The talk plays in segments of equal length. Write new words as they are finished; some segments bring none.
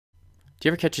Do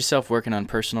you ever catch yourself working on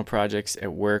personal projects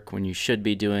at work when you should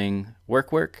be doing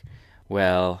work?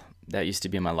 Well, that used to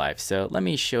be my life. So let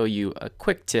me show you a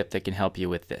quick tip that can help you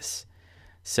with this.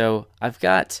 So I've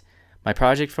got my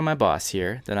project from my boss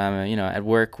here that I'm, at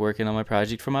work working on my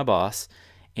project for my boss.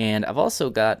 And I've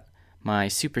also got my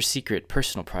super secret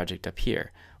personal project up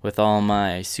here with all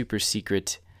my super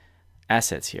secret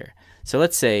assets here. So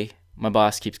let's say my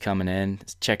boss keeps coming in,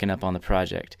 checking up on the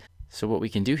project. So what we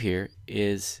can do here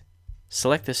is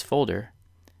select this folder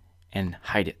and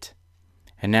hide it.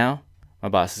 And now my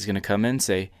boss is going to come in and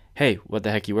say, hey, what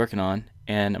the heck are you working on?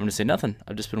 And I'm going to say, nothing.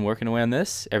 I've just been working away on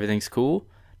this. Everything's cool.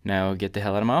 Now get the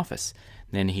hell out of my office.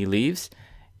 Then he leaves.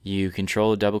 You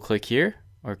control or double click here,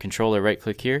 or control or right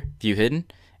click here, view hidden,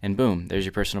 and boom, there's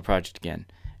your personal project again.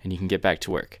 And you can get back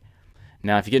to work.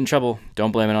 Now if you get in trouble,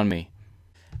 don't blame it on me.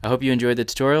 I hope you enjoyed the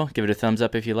tutorial. Give it a thumbs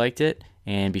up if you liked it,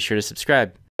 and be sure to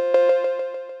subscribe.